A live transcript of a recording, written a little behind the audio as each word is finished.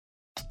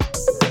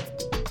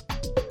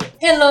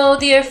Hello,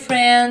 dear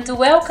friend.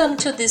 Welcome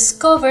to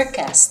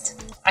Discovercast.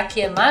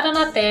 Aqui é Mara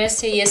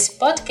Natércia e esse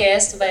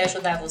podcast vai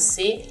ajudar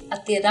você a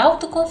ter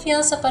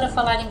autoconfiança para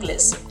falar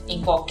inglês,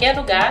 em qualquer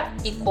lugar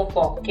e com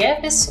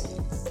qualquer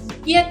pessoa.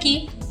 E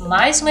aqui,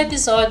 mais um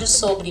episódio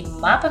sobre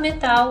mapa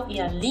mental e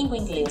a língua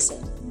inglesa,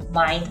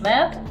 Mind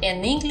Map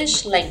and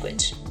English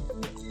Language.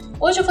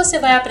 Hoje você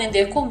vai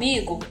aprender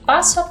comigo,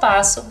 passo a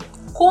passo,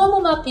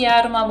 como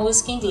mapear uma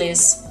música em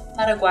inglês,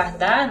 para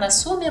guardar na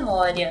sua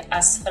memória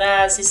as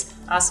frases,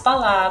 as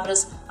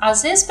palavras,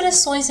 as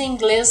expressões em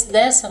inglês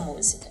dessa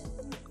música.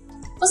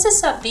 Você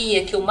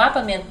sabia que o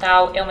mapa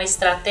mental é uma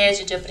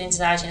estratégia de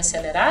aprendizagem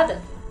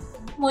acelerada?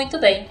 Muito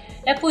bem,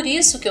 é por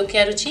isso que eu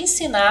quero te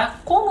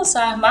ensinar como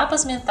usar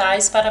mapas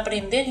mentais para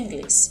aprender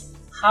inglês.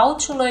 How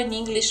to learn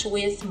English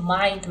with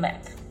Mind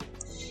Map.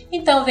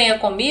 Então venha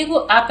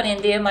comigo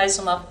aprender mais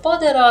uma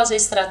poderosa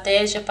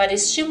estratégia para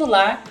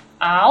estimular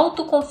a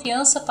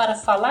autoconfiança para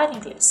falar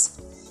inglês.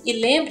 E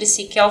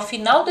lembre-se que ao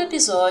final do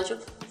episódio,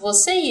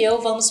 você e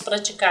eu vamos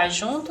praticar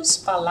juntos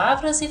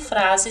palavras e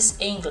frases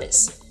em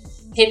inglês.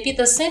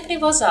 Repita sempre em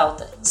voz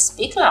alta,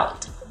 speak loud.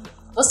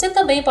 Você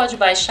também pode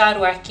baixar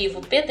o arquivo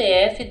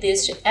PDF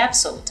deste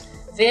episode.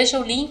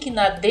 Veja o link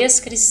na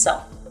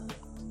descrição.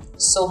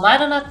 Sou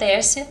Mara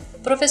Natércia,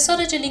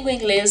 professora de língua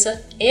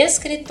inglesa,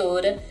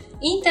 escritora,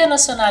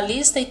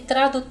 internacionalista e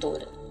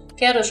tradutora.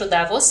 Quero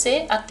ajudar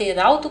você a ter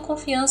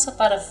autoconfiança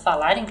para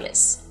falar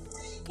inglês.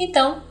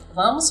 Então,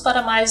 vamos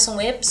para mais um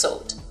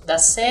episódio da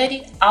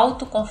série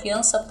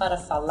Autoconfiança para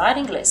falar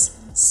inglês.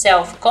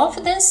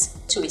 Self-confidence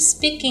to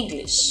speak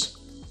English.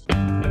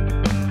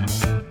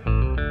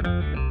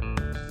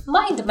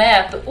 Mind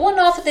Map, one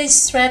of the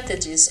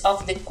strategies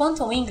of the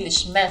Quantum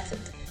English method,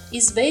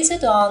 is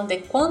based on the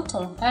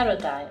quantum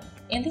paradigm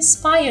and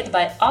inspired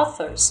by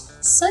authors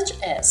such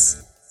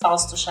as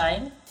Fausto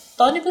Schaim,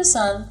 Tony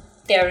Buzan,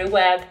 Terry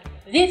Webb,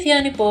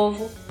 Viviane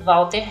Bovo,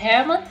 Walter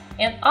Herrmann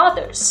and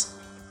others.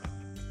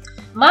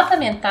 Mapa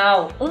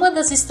mental, uma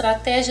das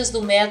estratégias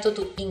do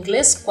método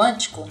inglês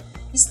quântico,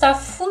 está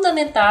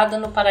fundamentada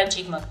no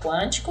paradigma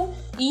quântico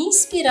e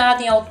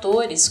inspirada em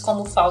autores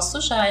como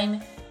Fausto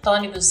Schaim,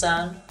 Tony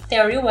Buzan,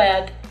 Terry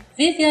Webb,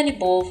 Viviane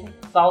Bovo,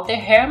 Walter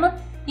Herrmann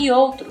e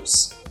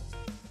outros.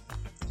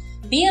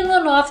 Being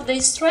one of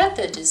the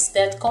strategies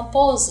that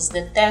composes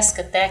the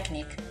TESCA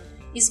technique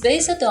is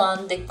based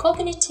on the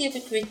cognitive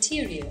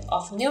criteria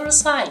of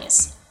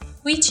neuroscience,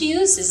 which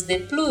uses the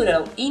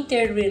plural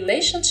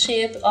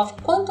interrelationship of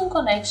quantum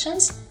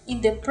connections in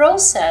the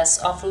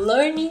process of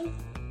learning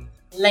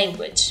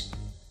language.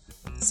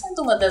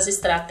 Sendo uma das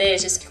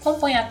estratégias que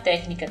compõe a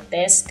técnica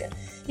TESCA,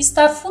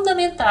 está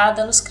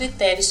fundamentada nos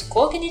critérios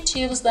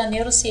cognitivos da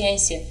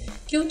neurociência,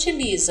 que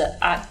utiliza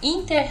a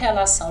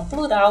inter-relação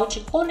plural de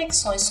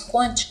conexões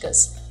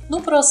quânticas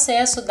no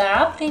processo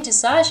da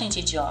aprendizagem de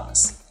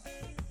idiomas.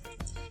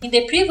 In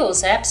the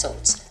previous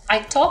episodes, I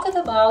talked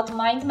about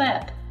Mind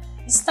Map,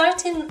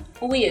 starting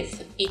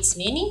with its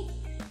meaning,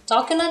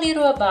 talking a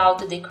little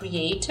about the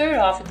creator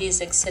of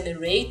this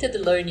accelerated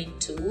learning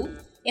tool,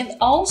 and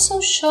also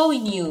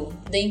showing you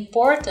the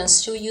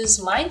importance to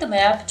use Mind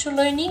Map to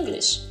learn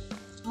English.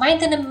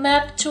 Mind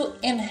Map to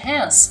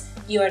enhance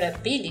your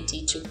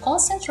ability to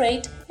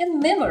concentrate and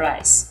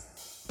memorize.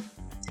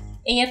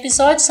 Em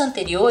episódios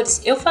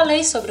anteriores, eu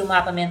falei sobre o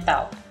mapa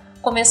mental,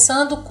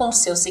 começando com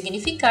seu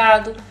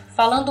significado,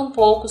 falando um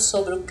pouco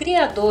sobre o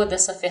criador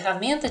dessa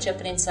ferramenta de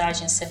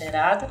aprendizagem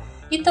acelerada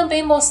e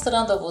também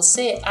mostrando a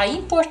você a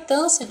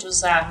importância de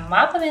usar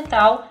mapa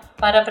mental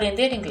para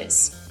aprender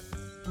inglês.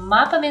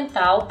 Mapa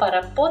mental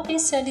para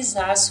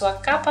potencializar sua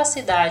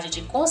capacidade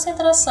de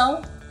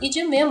concentração e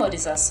de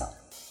memorização.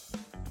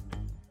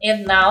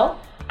 And now,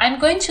 I'm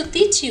going to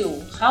teach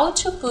you how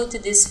to put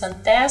this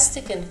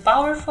fantastic and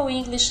powerful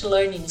English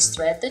learning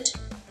strategy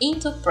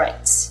into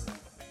practice.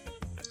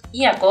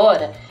 E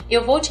agora,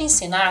 eu vou te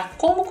ensinar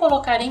como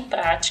colocar em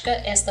prática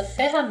esta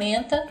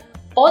ferramenta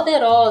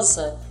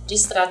poderosa de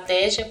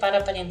estratégia para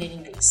aprender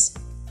inglês.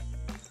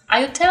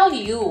 I'll tell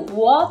you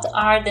what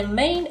are the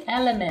main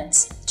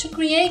elements to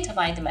create a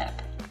mind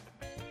map.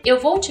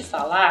 Eu vou te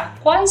falar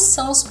quais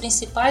são os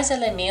principais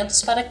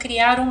elementos para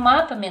criar um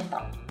mapa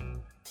mental.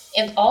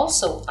 And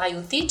also,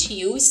 I'll teach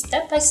you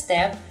step by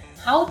step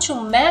how to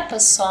map a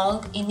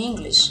song in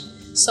English,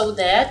 so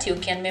that you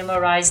can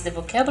memorize the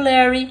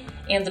vocabulary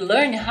and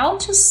learn how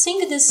to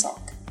sing the song.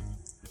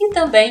 E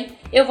também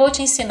eu vou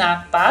te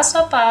ensinar passo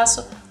a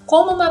passo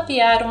como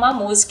mapear uma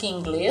música em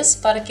inglês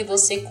para que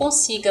você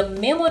consiga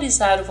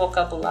memorizar o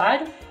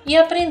vocabulário e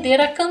aprender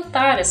a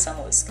cantar essa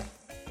música.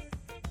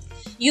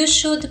 You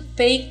should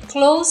pay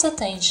close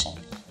attention,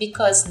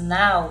 because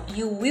now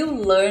you will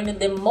learn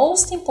the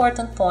most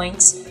important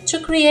points to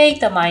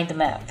create a mind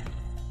map.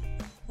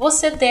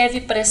 Você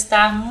deve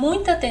prestar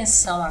muita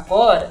atenção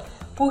agora,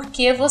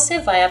 porque você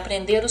vai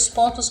aprender os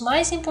pontos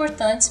mais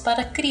importantes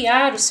para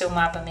criar o seu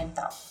mapa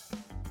mental.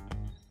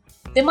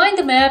 The mind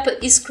map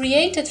is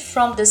created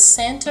from the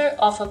center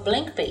of a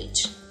blank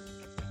page.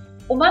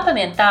 O mapa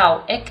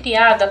mental é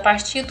criado a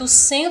partir do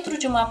centro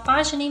de uma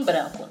página em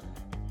branco.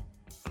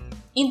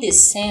 In the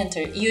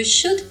center, you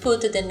should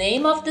put the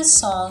name of the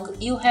song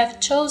you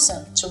have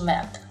chosen to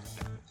map.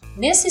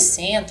 Nesse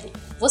centro,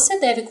 você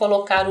deve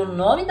colocar o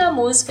nome da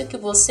música que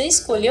você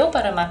escolheu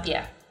para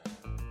mapear.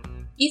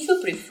 If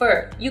you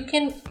prefer, you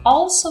can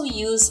also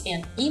use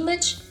an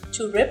image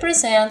to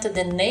represent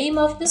the name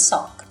of the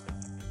song.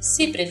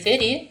 Se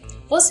preferir,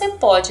 você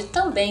pode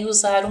também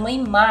usar uma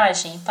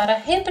imagem para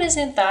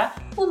representar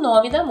o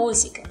nome da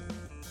música.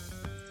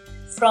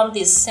 From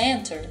this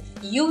center,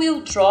 you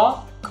will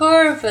draw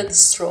curved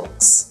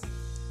strokes.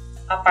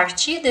 A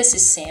partir desse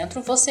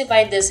centro, você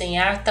vai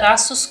desenhar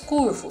traços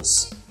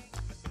curvos.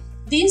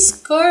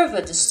 These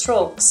curved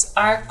strokes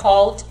are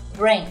called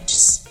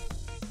branches.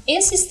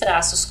 Esses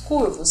traços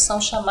curvos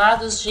são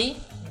chamados de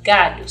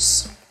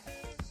galhos.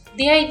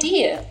 The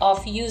idea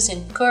of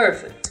using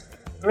curved,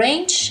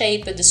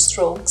 branch-shaped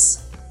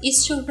strokes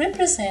is to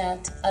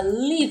represent a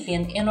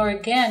living and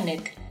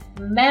organic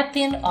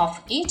mapping of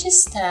each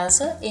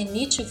stanza and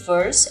each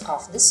verse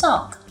of the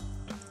song.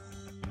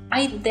 A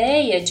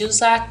ideia de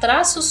usar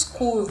traços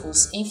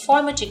curvos em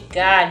forma de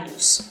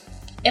galhos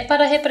é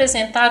para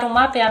representar um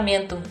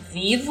mapeamento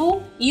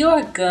vivo e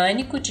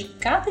orgânico de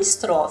cada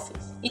estrofe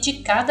e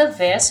de cada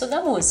verso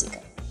da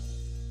música.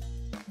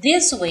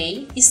 This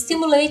way,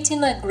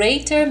 stimulating a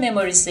greater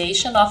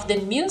memorization of the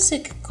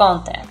music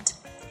content.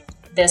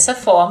 Dessa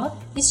forma,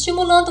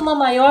 estimulando uma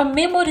maior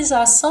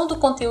memorização do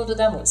conteúdo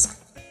da música.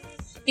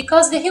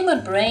 Because the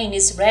human brain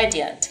is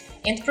radiant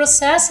and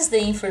processes the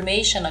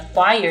information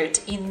acquired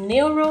in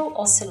neural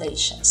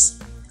oscillations.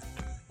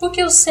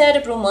 Porque o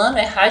cérebro humano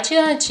é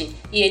radiante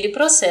e ele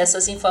processa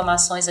as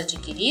informações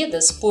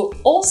adquiridas por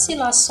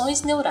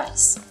oscilações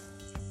neurais.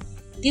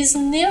 These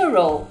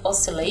neural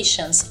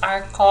oscillations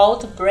are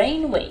called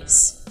brain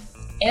waves.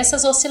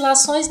 Essas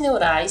oscilações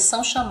neurais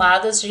são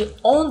chamadas de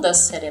ondas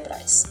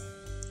cerebrais.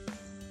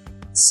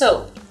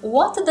 So,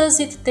 what does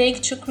it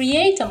take to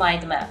create a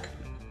mind map?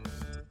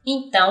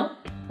 Então,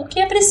 o que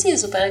é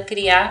preciso para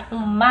criar um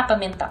mapa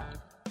mental?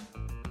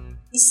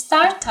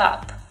 Start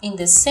up in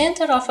the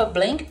center of a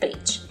blank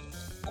page.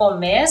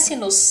 Comece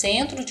no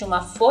centro de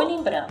uma folha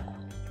em branco.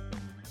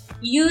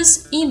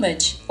 Use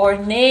image or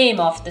name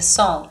of the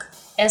song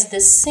as the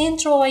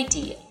central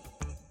idea.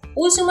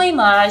 Use uma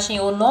imagem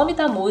ou nome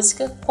da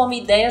música como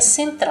ideia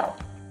central.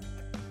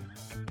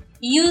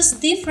 Use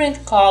different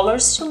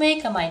colors to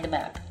make a mind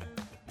map.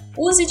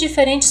 Use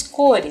diferentes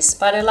cores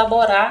para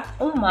elaborar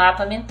um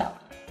mapa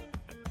mental.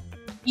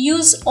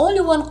 Use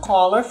only one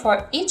color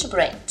for each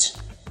branch.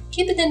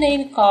 Keep the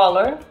name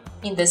color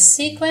in the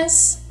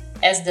sequence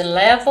as the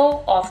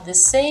level of the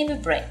same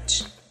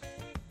branch.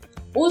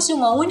 Use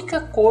uma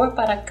única cor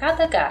para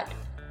cada galho.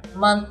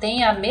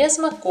 Mantenha a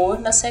mesma cor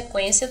na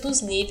sequência dos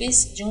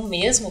níveis de um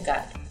mesmo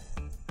galho.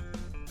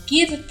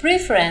 Give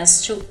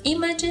preference to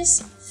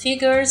images,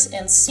 figures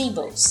and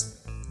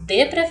symbols.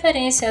 Dê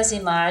preferência às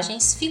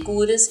imagens,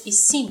 figuras e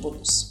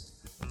símbolos.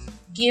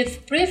 Give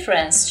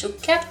preference to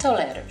capital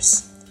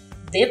letters.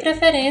 Dê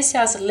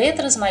preferência às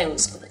letras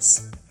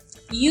maiúsculas.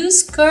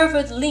 Use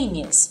curved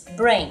linhas,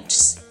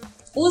 branches.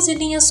 Use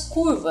linhas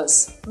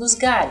curvas nos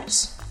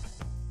galhos.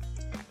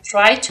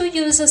 Try to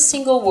use a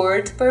single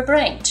word per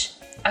branch,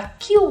 a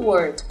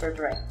keyword per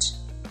branch.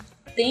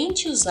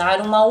 Tente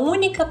usar uma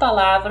única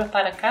palavra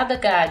para cada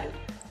galho,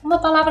 uma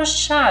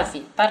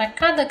palavra-chave para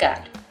cada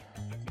galho.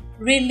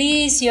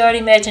 Release your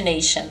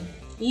imagination.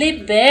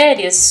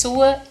 Libere a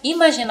sua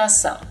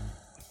imaginação.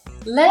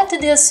 Let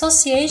the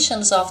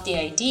associations of the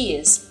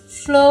ideas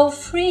flow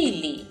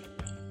freely.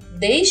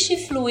 Deixe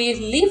fluir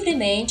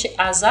livremente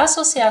as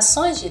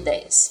associações de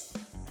ideias.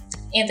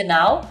 And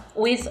now,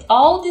 with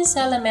all these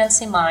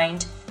elements in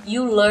mind,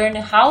 you learn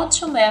how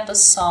to map a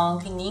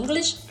song in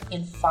English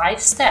in 5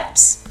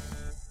 steps.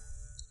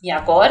 E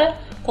agora,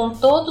 com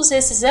todos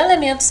esses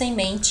elementos em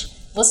mente,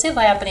 você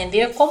vai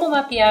aprender como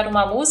mapear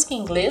uma música em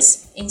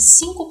inglês em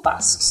 5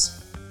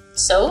 passos.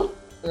 So,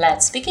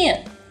 let's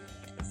begin!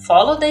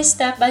 Follow the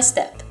step by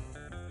step.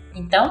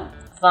 Então,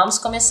 vamos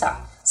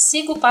começar.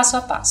 Siga o passo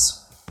a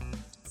passo.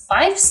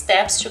 5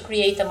 steps to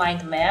create a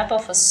mind map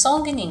of a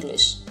song in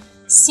English.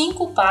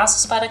 5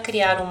 passos para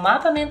criar um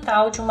mapa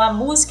mental de uma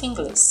música em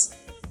inglês.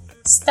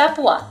 Step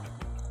 1.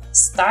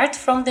 Start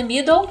from the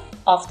middle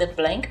of the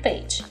blank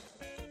page.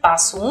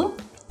 Passo 1.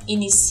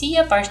 Inicie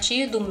a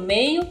partir do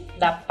meio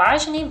da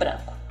página em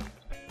branco.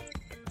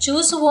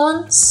 Choose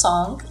one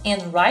song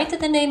and write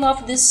the name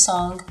of this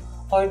song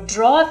or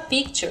draw a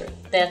picture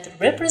that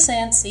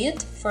represents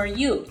it for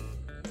you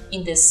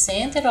in the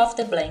center of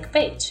the blank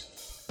page.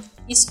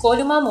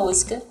 Escolha uma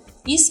música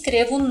e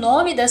escreva o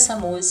nome dessa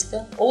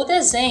música ou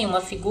desenhe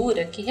uma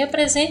figura que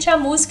represente a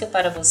música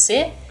para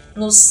você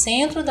no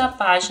centro da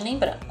página em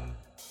branco.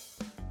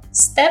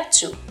 Step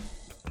 2.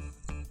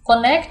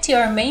 Connect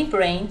your main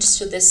branch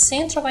to the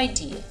central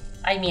idea,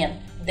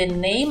 the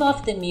name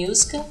of the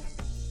music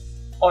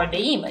or the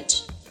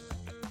image.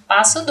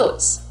 Passo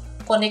 2.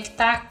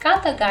 Conectar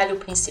cada galho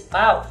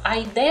principal à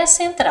ideia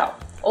central,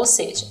 ou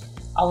seja,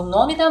 ao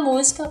nome da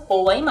música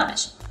ou à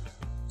imagem.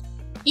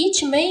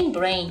 Each main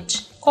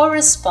branch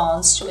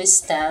corresponds to a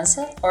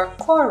stanza or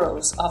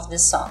chorus of the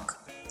song.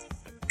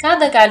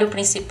 Cada galho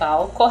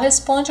principal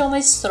corresponde a uma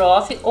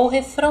estrofe ou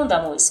refrão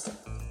da música.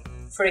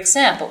 For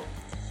example,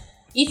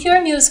 if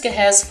your music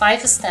has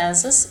 5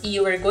 stanzas,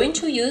 you are going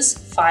to use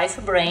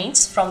 5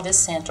 branches from the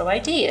central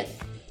idea.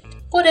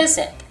 Por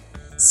exemplo,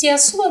 se a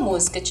sua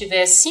música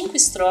tiver 5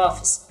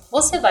 estrofes,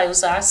 você vai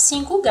usar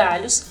 5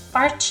 galhos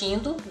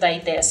partindo da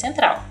ideia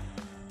central.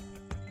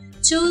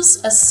 Choose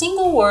a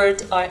single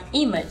word or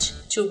image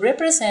to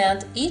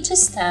represent each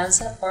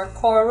stanza or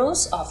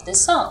chorus of the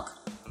song.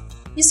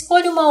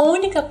 Escolha uma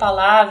única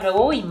palavra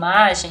ou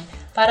imagem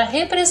para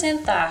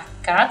representar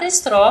cada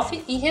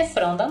estrofe e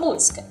refrão da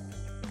música.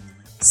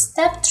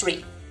 Step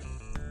 3.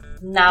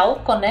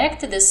 Now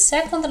connect the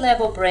second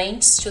level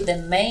branches to the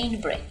main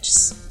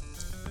branches.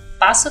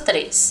 Passo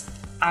 3.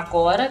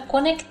 Agora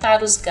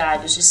conectar os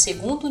galhos de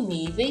segundo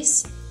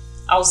níveis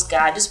aos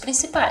galhos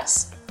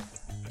principais.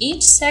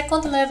 Each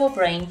second level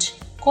branch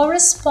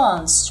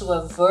corresponds to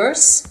a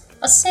verse,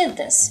 a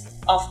sentence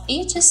of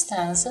each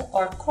stanza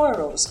or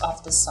chorus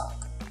of the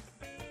song.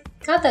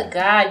 Cada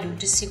galho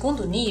de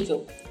segundo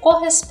nível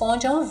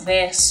corresponde a um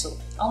verso,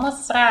 a uma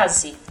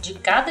frase de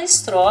cada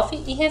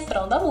estrofe e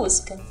refrão da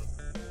música.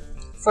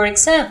 For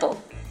example,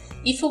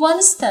 if one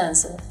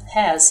stanza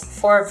has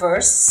 4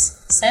 verse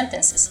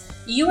sentences,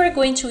 you are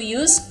going to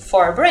use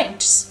 4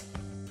 branches.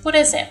 Por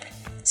exemplo,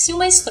 se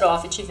uma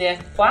estrofe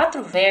tiver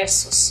 4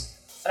 versos,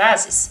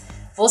 frases,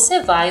 você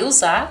vai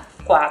usar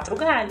 4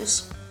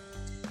 galhos.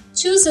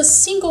 Choose a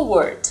single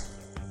word,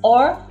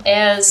 or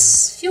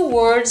as few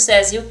words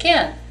as you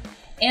can,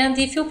 and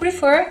if you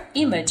prefer,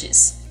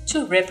 images,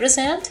 to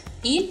represent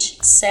each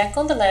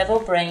second level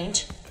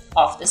branch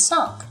of the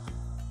song.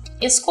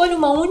 Escolha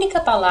uma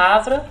única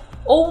palavra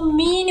ou o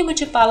mínimo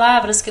de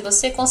palavras que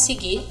você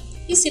conseguir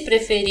e, se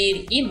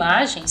preferir,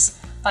 imagens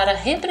para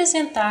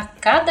representar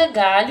cada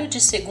galho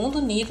de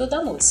segundo nível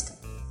da música.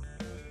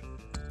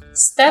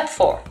 Step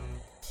 4.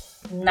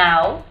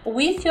 Now,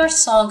 with your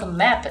song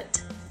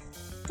mapped,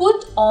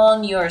 put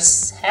on your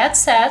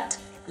headset,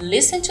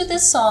 listen to the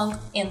song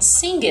and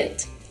sing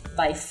it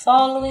by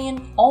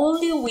following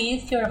only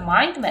with your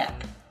mind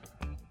map.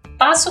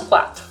 Passo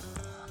 4.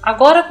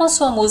 Agora, com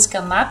sua música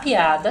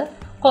mapeada,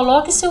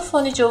 coloque seu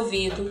fone de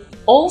ouvido,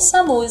 ouça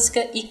a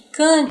música e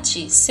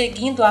cante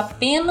seguindo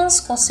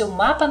apenas com seu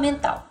mapa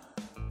mental.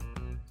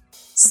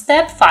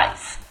 Step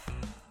 5.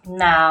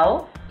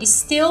 Now,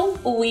 still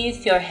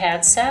with your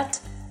headset,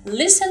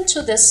 listen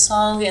to the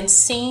song and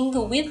sing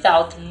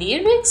without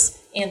lyrics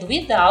and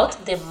without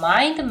the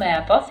mind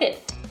map of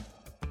it.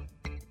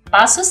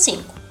 Passo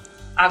 5.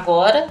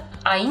 Agora,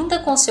 ainda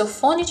com seu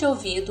fone de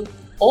ouvido,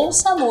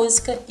 ouça a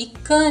música e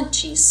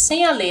cante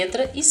sem a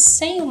letra e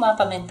sem o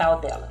mapa mental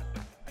dela.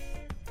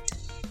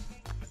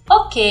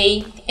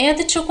 Okay,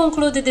 and to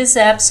conclude this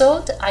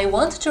episode, I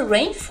want to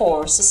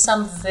reinforce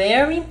some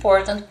very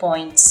important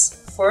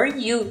points for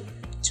you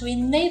to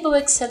enable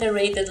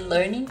accelerated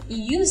learning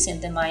using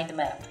the mind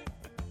map.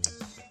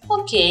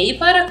 Ok, e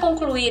para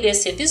concluir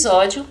esse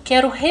episódio,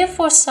 quero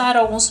reforçar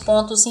alguns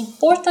pontos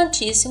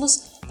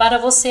importantíssimos para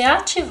você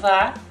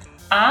ativar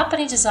a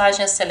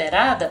aprendizagem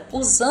acelerada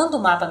usando o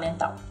mapa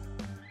mental.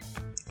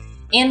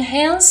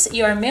 Enhance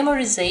your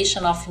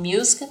memorization of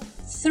music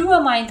through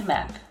a mind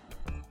map.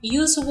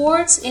 Use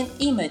words and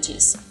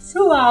images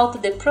throughout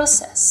the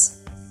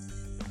process.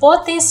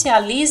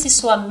 Potencialize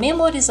sua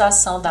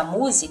memorização da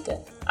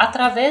música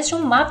através de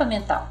um mapa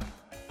mental.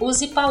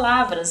 Use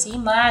palavras e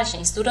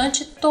imagens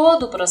durante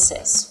todo o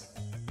processo.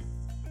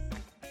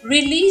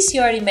 Release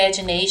your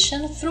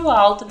imagination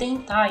throughout the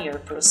entire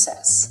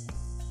process.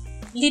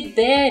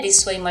 Libere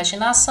sua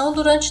imaginação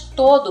durante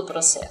todo o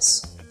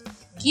processo.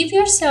 Give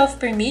yourself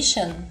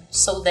permission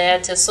so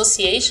that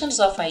associations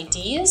of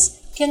ideas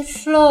can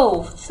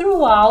flow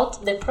throughout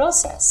the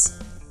process.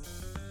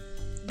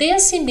 Dê a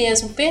si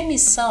mesmo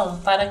permissão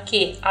para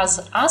que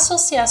as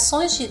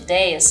associações de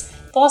ideias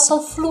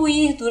possam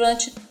fluir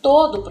durante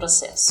todo o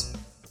processo.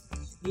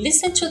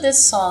 Listen to the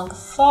song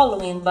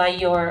following by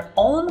your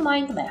own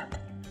mind map.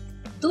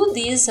 Do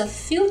this a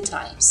few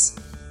times.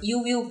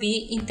 You will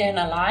be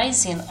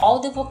internalizing all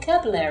the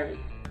vocabulary,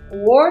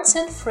 words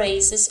and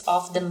phrases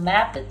of the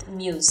mapped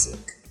music.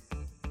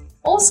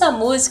 Ouça a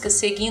música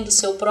seguindo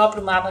seu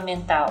próprio mapa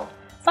mental.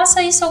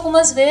 Faça isso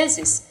algumas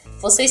vezes.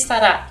 Você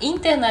estará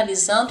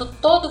internalizando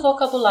todo o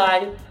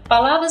vocabulário,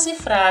 palavras e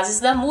frases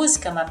da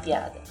música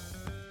mapeada.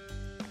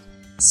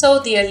 So,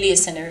 dear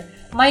listener,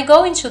 my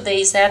goal in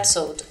today's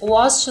episode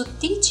was to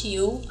teach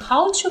you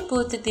how to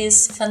put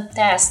this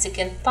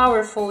fantastic and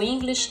powerful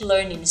English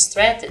learning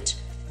strategy,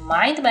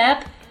 mind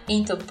map,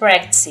 into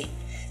practice,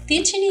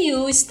 teaching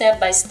you step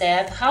by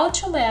step how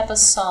to map a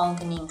song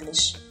in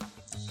English.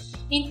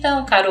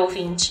 Então, caro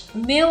ouvinte,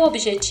 meu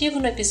objetivo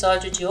no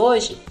episódio de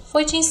hoje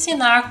foi te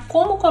ensinar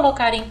como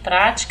colocar em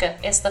prática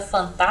esta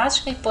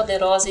fantástica e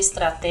poderosa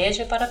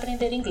estratégia para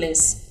aprender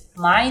inglês,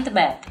 Mind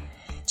Map,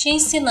 te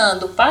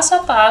ensinando passo a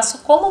passo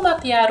como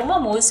mapear uma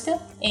música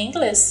em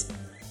inglês.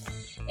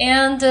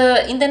 And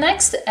in the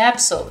next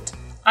episode,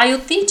 I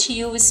will teach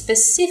you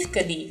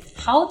specifically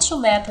how to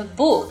map a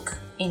book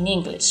in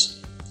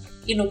English.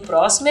 E no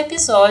próximo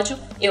episódio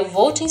eu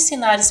vou te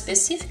ensinar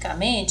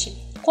especificamente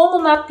como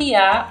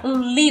mapear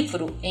um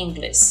livro em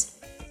inglês.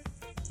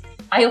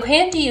 I'll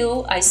hand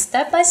you a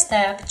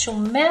step-by-step to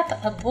map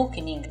a book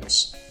in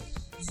English.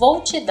 Vou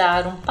te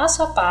dar um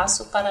passo a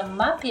passo para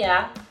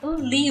mapear um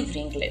livro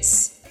em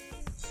inglês.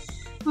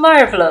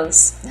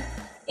 Marvelous!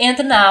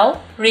 And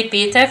now,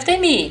 repeat after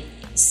me.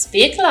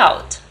 Speak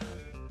loud.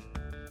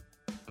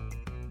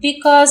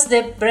 Because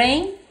the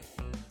brain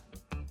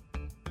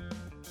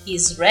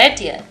is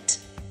radiant.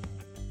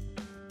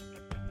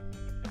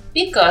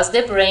 Because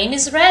the brain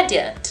is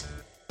radiant.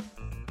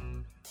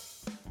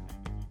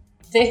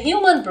 The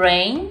human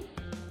brain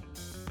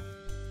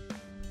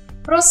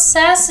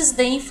processes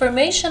the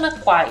information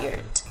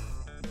acquired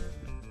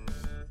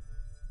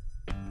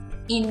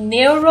in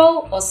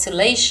neural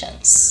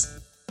oscillations.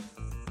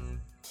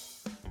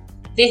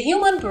 The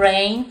human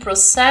brain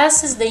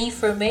processes the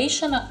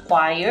information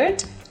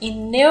acquired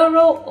in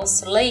neural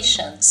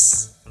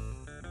oscillations.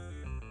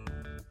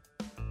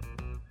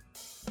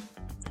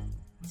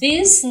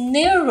 These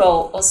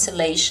neural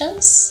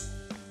oscillations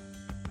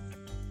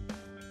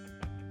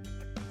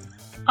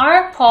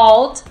are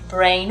called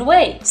brain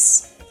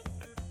waves.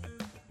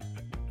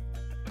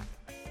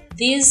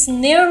 These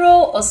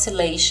neural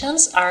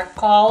oscillations are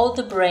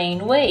called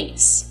brain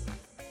waves.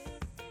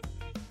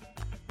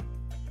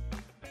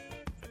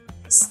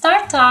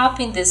 Start up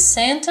in the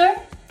center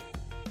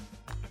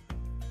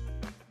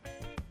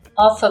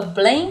of a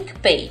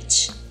blank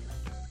page.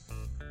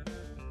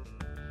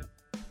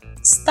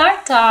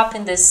 Start up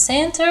in the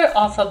center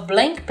of a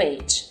blank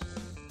page.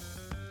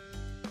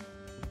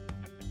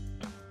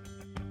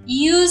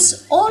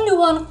 Use only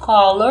one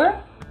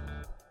color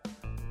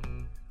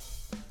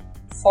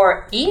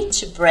for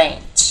each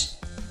branch.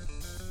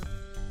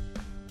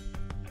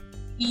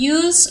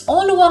 Use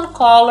only one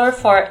color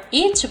for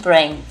each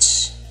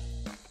branch.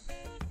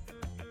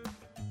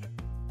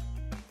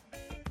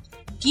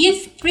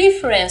 Give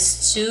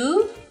preference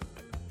to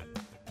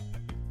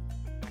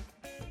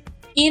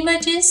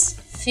images,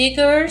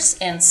 figures,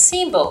 and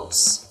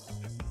symbols.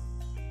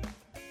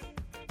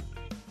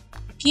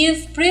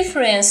 Give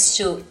preference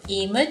to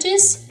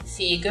images,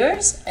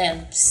 figures,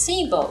 and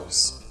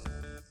symbols.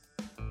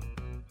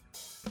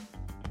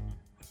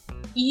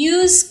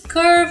 Use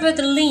curved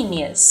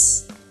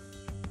lines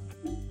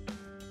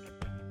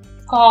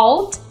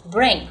called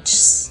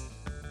branches.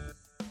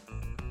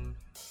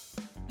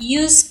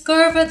 Use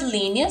curved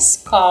lines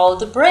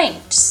called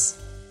branches.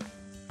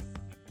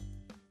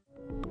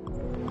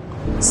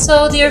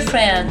 So, dear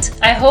friend,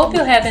 I hope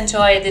you have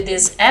enjoyed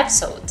this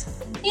episode.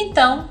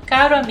 Então,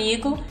 caro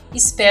amigo,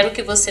 espero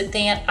que você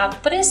tenha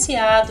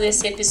apreciado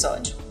esse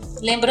episódio.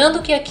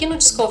 Lembrando que aqui no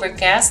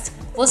Discovercast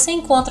você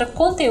encontra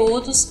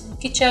conteúdos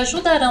que te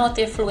ajudarão a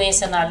ter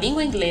fluência na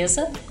língua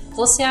inglesa,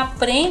 você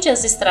aprende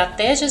as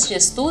estratégias de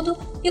estudo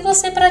e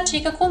você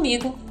pratica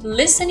comigo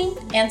listening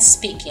and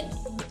speaking.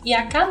 E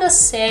a cada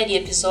série e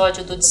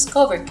episódio do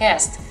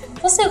Discovercast,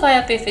 você vai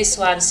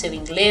aperfeiçoar o seu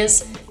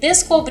inglês,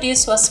 descobrir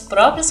suas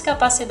próprias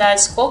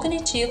capacidades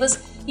cognitivas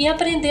e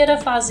aprender a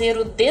fazer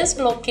o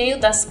desbloqueio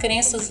das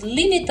crenças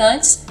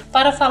limitantes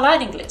para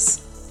falar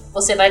inglês.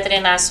 Você vai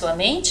treinar sua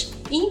mente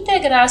e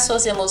integrar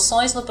suas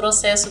emoções no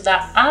processo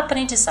da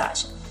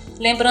aprendizagem.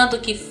 Lembrando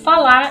que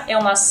falar é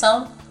uma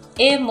ação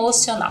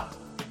emocional.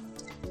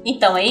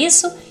 Então é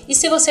isso, e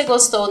se você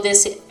gostou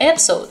desse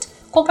episode,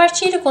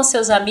 compartilhe com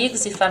seus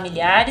amigos e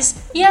familiares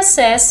e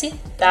acesse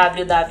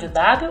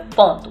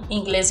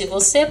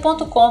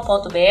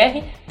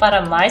www.inglesevocê.com.br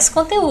para mais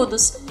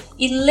conteúdos.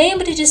 E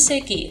lembre de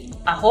seguir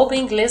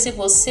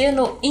 @inglesevocê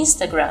no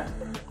Instagram,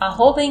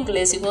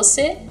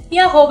 @inglesevocê e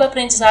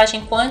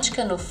 @aprendizagem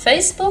quântica no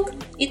Facebook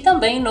e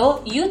também no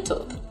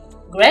YouTube.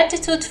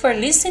 Gratitude for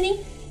listening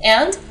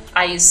and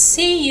I'll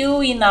see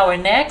you in our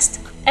next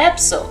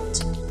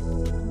episode.